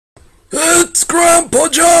It's Grandpa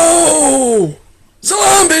Joe!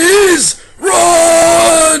 Zombies!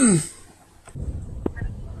 Run!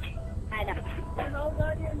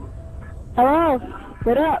 Hello,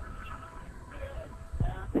 what up?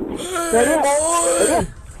 Hey, boy!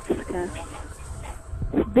 Okay.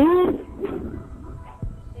 Dude.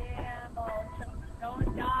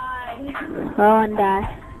 Don't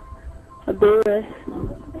die. I'll do this.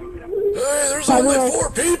 Hey, there's only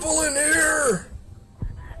 4 people in here!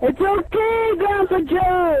 It's okay, Grandpa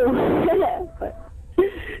Joe!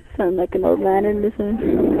 Sound like an old man in this one.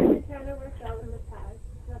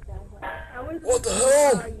 What the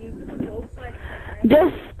hell?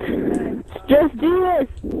 Just do this.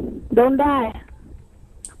 Don't die.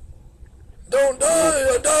 Don't die!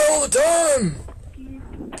 I die all the time!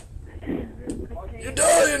 You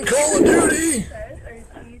die in Call of Duty!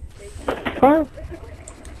 Oh.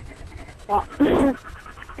 Okay, let's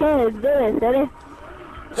do this. Ready?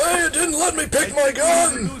 Hey, it didn't let me pick my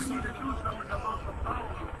gun!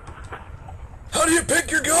 How do you pick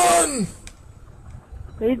your gun?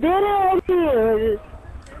 We did it here.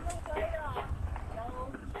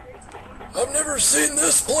 I've never seen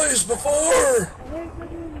this place before!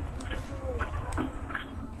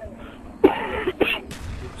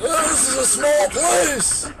 This is a small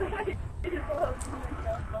place!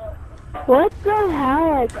 What the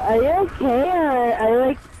heck? Are you okay,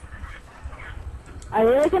 or are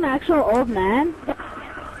you like an actual old man?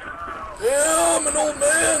 Yeah, I'm an old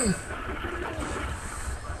man!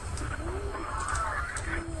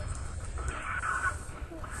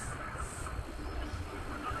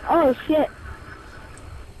 Oh shit.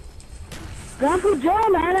 Grandpa Joe,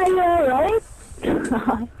 man, are you alright?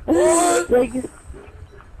 What? Like,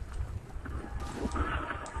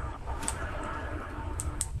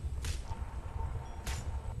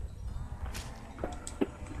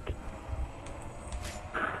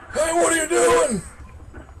 Hey, what are you doing?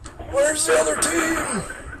 Where's the other team?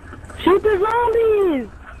 shoot the zombies!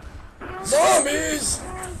 Zombies?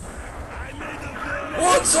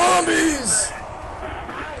 What zombies?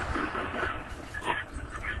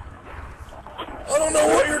 I don't know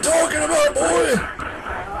what you're talking about, boy.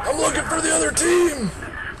 I'm looking for the other team.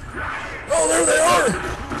 Oh, there they are.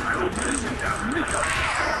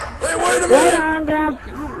 Hey, wait a minute.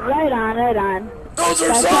 Right on. Those are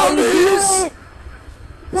That's how you do zombies. it.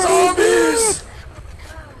 That's how you do Zombies! it.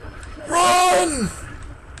 Run!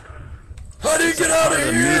 How do you get out of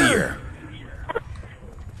here?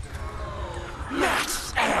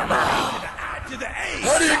 Max ammo! To the A!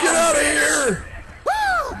 How do you get out of here?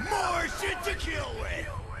 Woo! More shit to kill with!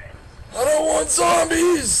 I don't want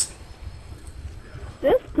zombies!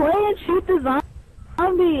 Just play and shoot the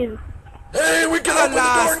zombies. Hey, we can open the door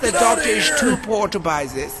Alas, and the get out of doctor is here! too poor to buy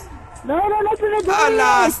this. No, don't open the door.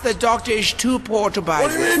 Alas, the doctor is too poor to buy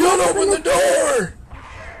What do you this. mean, don't open the door?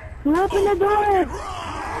 Who opened the door?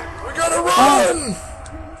 We gotta run!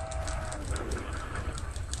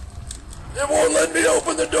 It won't let me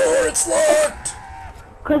open the door, it's locked!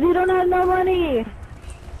 Cause you don't have no money.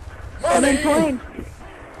 Money?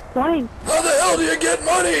 Points. How the hell do you get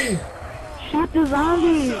money? Shoot the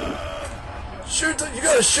zombies. You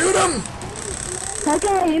gotta shoot them?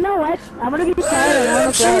 Okay, you know what? I'm gonna be quiet Hey, and I'm I'm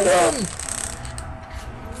gonna shooting play. them!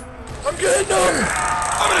 I'm getting them!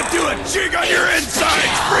 I'm gonna do a jig on your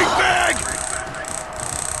insides, freak bag!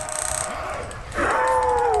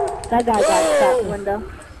 That guy got Whoa. shot window.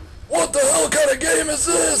 What the hell kind of game is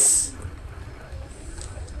this?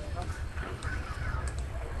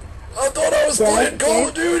 I thought I was playing Call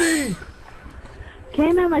of Duty!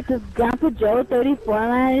 Came in like this Grandpa Joe 34,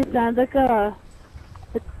 man. He sounds like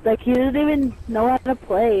he doesn't even know how to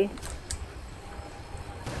play.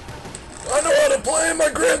 I know how to play, my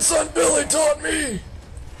grandson Billy taught me!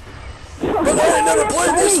 But I ain't never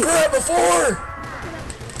played this crap before!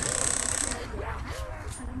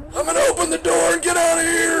 I'm gonna open the door and get out of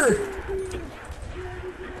here!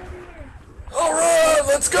 Alright,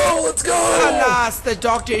 let's go! Alas, the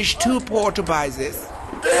doctor is too poor to buy this.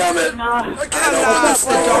 Damn it! I can't Alas,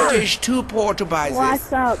 open the this doctor door! is too poor to buy this.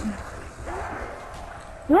 What's up?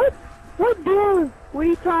 What? What door? What are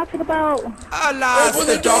you talking about? Alas, Open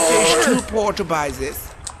the the doctor is door. too poor to buy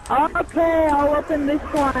this. Okay, I'll open this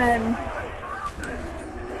one.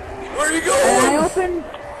 Where are you And going?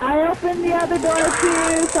 I opened the other door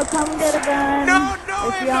too, so come get a gun. No,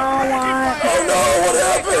 If y'all want. Oh no, what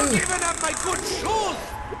happened? Even have my good shoes.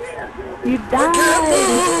 You I can't died.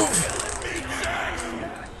 move!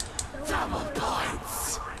 Double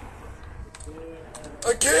points!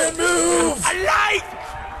 I can't move! A light!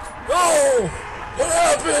 Oh! What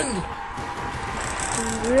happened?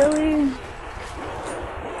 Really?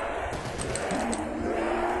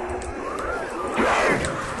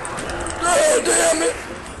 Oh, damn it!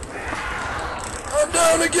 I'm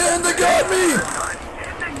down again, they got me!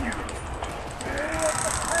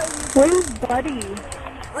 Where's Buddy?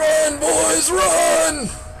 Run, boys, run!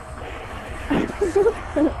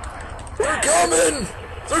 They're coming!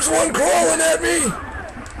 There's one crawling at me!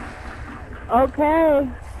 Okay.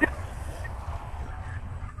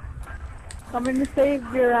 Coming to save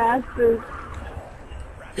your asses.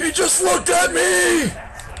 He just looked at me!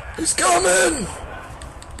 He's coming!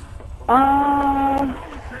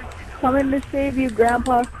 Coming to save you,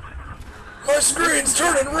 Grandpa. My screen's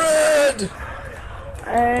turning red!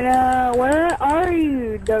 And, where are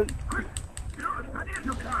you, Doug? I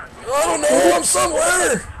don't know, I'm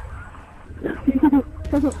somewhere!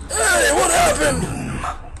 Hey, what happened?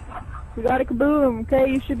 You got a kaboom,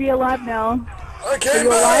 okay? You should be alive now. I came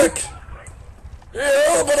back!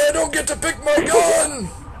 Yeah, but I don't get to pick my gun!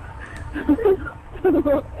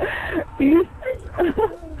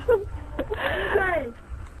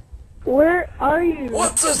 Where are you?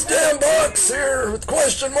 What's this damn box here with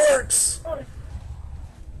question marks?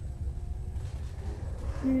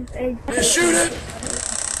 You shoot it!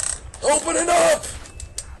 Open it up!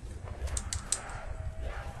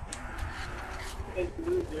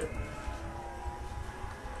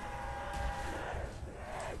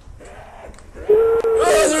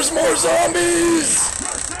 Oh, there's more zombies!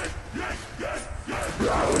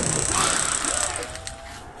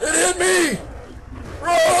 It hit me!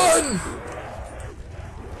 Run!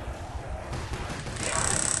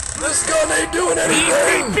 This gun ain't doing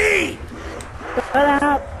anything! Shut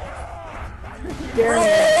up.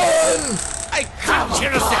 Run! I come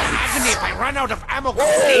here to agony if I run out of ammo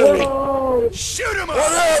completely. Oh, Shoot him What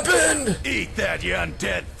up! happened? Eat that, you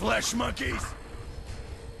undead flesh monkeys!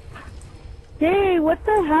 hey, what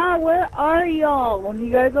the hell? Where are y'all? When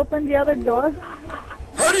you guys opened the other door?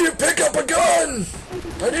 How do you pick up a gun?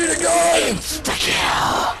 I need a gun!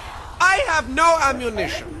 I have no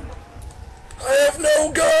ammunition. I have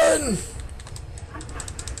no gun!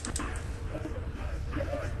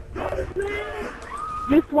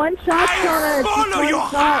 Just one shot, Connor. Just follow one your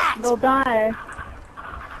shot. heart. They'll die.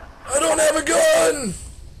 I don't have a gun!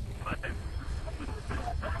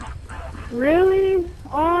 Really?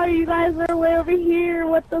 Oh, you guys are way over here.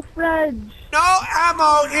 What the fridge? No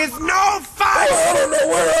ammo is no fun! I don't know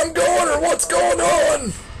where I'm going or what's going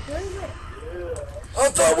on! I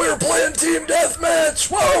thought we were playing team deathmatch!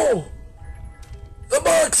 Whoa! The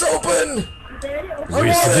box open! I With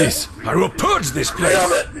want this, I will purge this place!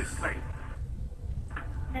 Damn it!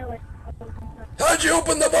 How'd you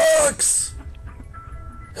open the box?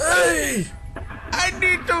 Hey! I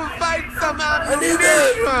need to find some I need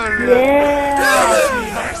that! ammunition. Yeah. Damn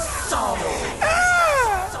it!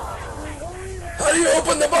 How do you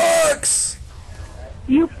open the box?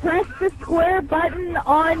 You press the square button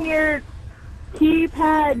on your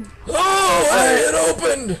keypad. Oh, hey, it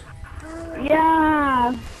opened!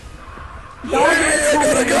 Yeah. Hey, I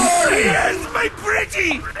got a gun! Yes, my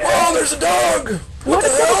pretty! Oh, there's a dog! What the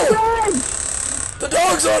What's hell? the fridge? The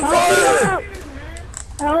dog's on Help me fire! up.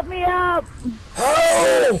 Help me up.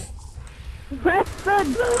 How? Press the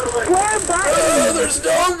square button. There's a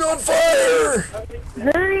dog on fire!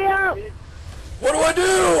 Hurry up. What do I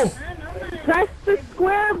do? Press the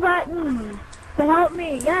square button to help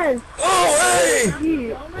me. Yes. Oh, hey!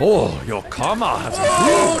 You. Oh, your karma has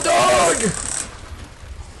Oh, dog!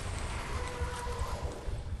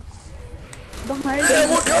 Behind Hey,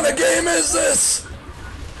 you. what kind of game is this?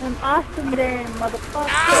 An awesome game, motherfucker.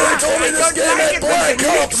 They told me this game had Black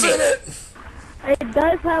Ops in it! It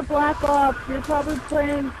does have Black Ops. You're probably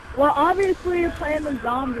playing... Well, obviously you're playing the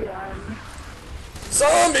zombie one.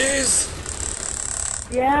 Zombies!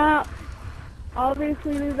 Yeah.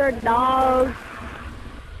 Obviously these are dogs.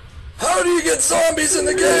 How do you get zombies in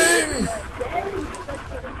the game?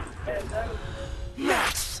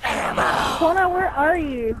 Kona, where are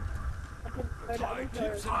you?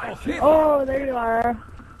 Oh, there you are.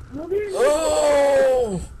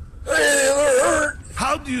 Oh! Hey, they're hurt!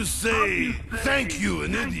 How do you say thank you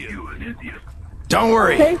in Indian? Don't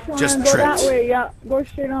worry, Okay, Sean, just go that trips. way. Yeah, go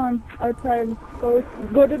straight on. Outside.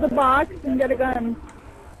 Go to the box and get a gun.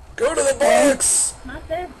 Go to the box!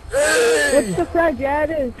 Hey! What's the fridge? Yeah, it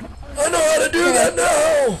is. I know how to do that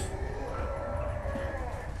now!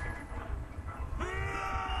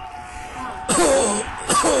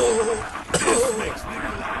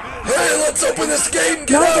 Hey, let's open this gate and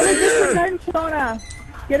get No, out get of a different here! gun,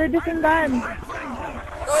 Shona. Get a different gun.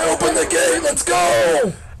 I opened the gate, let's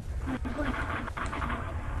go!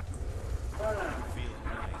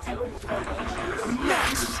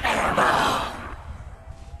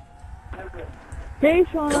 Hey,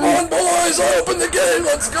 Shona. Come on, boys, I opened the gate,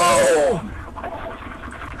 let's go!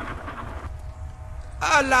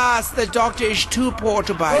 Alas, the doctor is too poor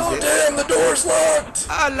to buy Oh this. damn, the door's locked!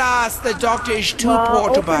 Alas, the doctor is too Well, poor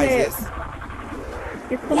to open buy it. this.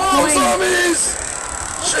 Get some Whoa, coins. zombies!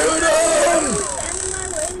 Shoot 'em!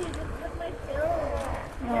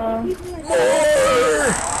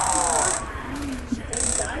 More!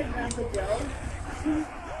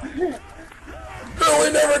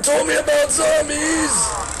 Billy never told me about zombies!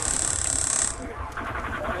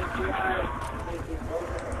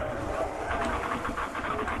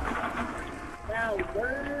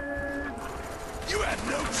 You had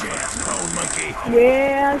no chance, Bone Monkey.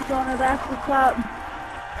 Yeah, Shona, that's what's up.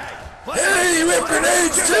 Hey, you have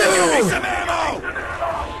grenades Give me too! some ammo!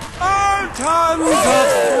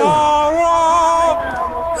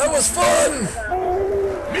 That was fun!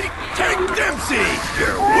 Meet Tank Dempsey,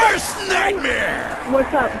 your worst nightmare!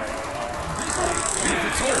 What's up?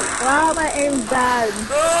 Wow, my aim's bad.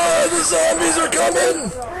 Ah, the zombies are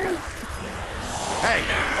coming! Hey,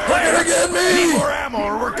 They're gonna get need me! more ammo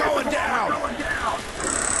or we're going down!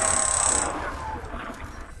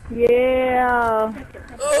 Yeah.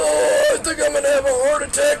 Oh, I think I'm gonna have a heart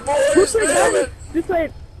attack, boys! Just wait, Damn it! Just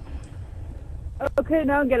wait. Okay,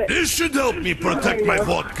 now get it. This should help me protect my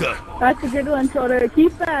vodka. That's a good one, Shona.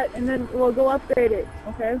 Keep that, and then we'll go upgrade it,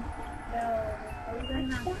 okay?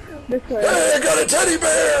 This way. Hey, I got a teddy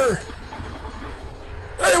bear!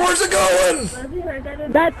 Hey, where's it going?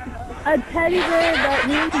 That's a teddy bear that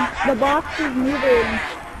means the box is moving.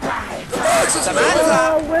 The box is moving!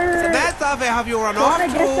 Oh, where? Samantha, where have you run off Shona,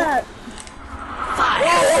 get to? that.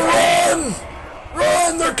 Oh, run!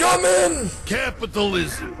 Run, they're coming!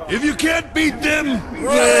 Capitalism. If you can't beat them,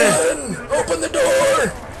 Run! Open the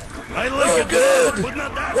door! I like Oh, it, good! but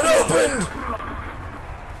not that It much. opened!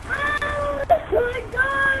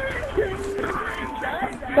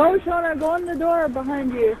 Go, Shona, go in the door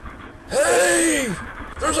behind you. Hey!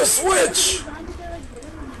 There's a switch!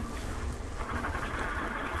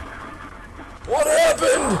 What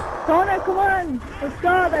happened? Shona, come on. Let's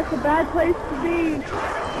go. That's a bad place to be.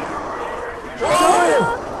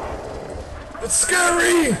 Whoa! It's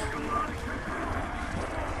scary!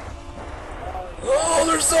 Oh,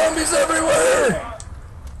 there's zombies everywhere!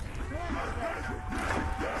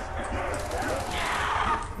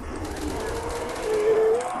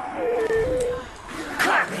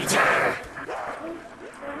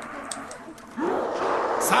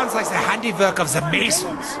 Sounds like the handiwork of the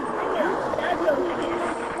Masons.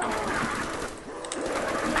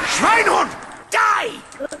 Schweinhund! Die!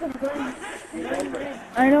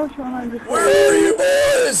 I know, Shona. I'm just Where are you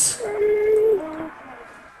boys?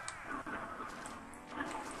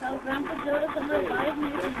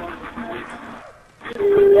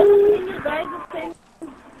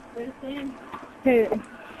 Okay.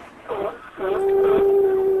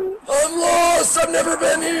 I'm lost! I've never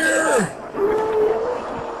been here!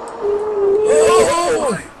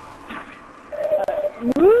 Oh!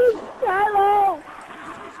 Move, Shiloh!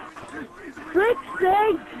 Trick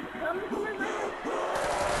stick!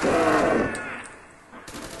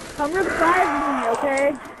 Come revive me,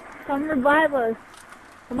 okay? Come revive us.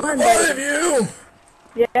 Come on, What baby. of you?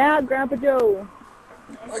 Yeah, Grandpa Joe.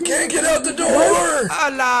 I can't get out the door!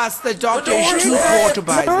 Alas, the doctor The is door's too locked. poor to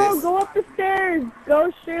buy No, this. go up the stairs.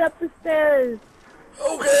 Go straight up the stairs.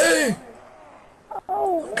 Okay,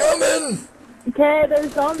 Oh. coming! Okay,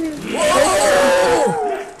 there's zombies.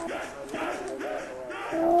 Whoa!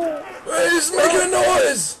 Hey, he's making a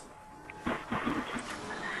noise!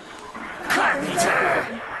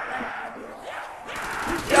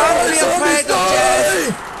 Don't be Zombies afraid of death.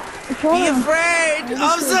 die! Be afraid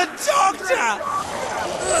of the doctor!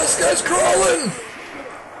 This guy's crawling!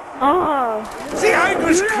 Oh. The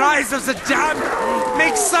anguish cries of the damned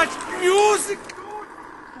make such music!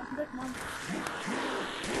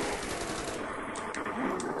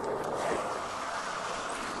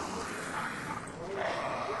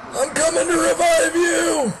 I'm coming to revive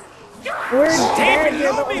you! We're dead.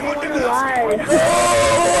 You're the only one alive.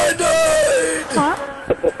 Oh, I died! Huh?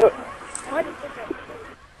 What?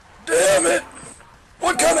 Damn it!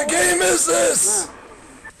 What kind of game is this?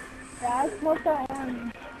 Yeah, I smoked that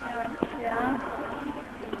one. Yeah.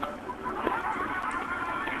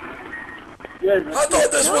 I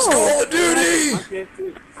thought this was Call of Duty!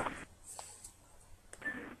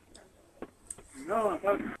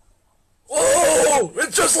 Whoa!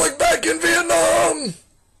 It's just like back in Vietnam!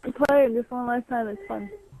 Play it just one last time. It's fun.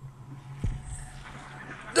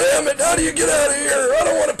 Damn it, how do you get out of here? I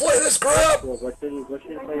don't want to play this crap!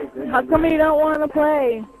 How come you don't want to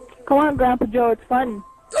play? Come on, Grandpa Joe. It's fun.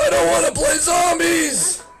 I don't want to play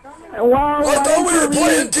zombies! Well, I why thought don't we you were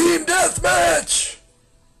playing leave? Team Deathmatch!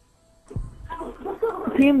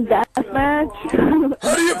 Team Deathmatch.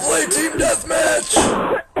 How do you play Team Deathmatch?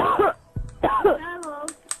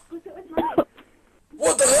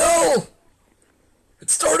 What the hell?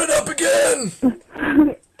 It started up again!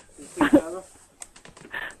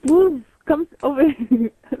 Move, come over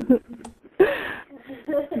here.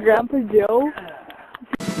 Grandpa Joe.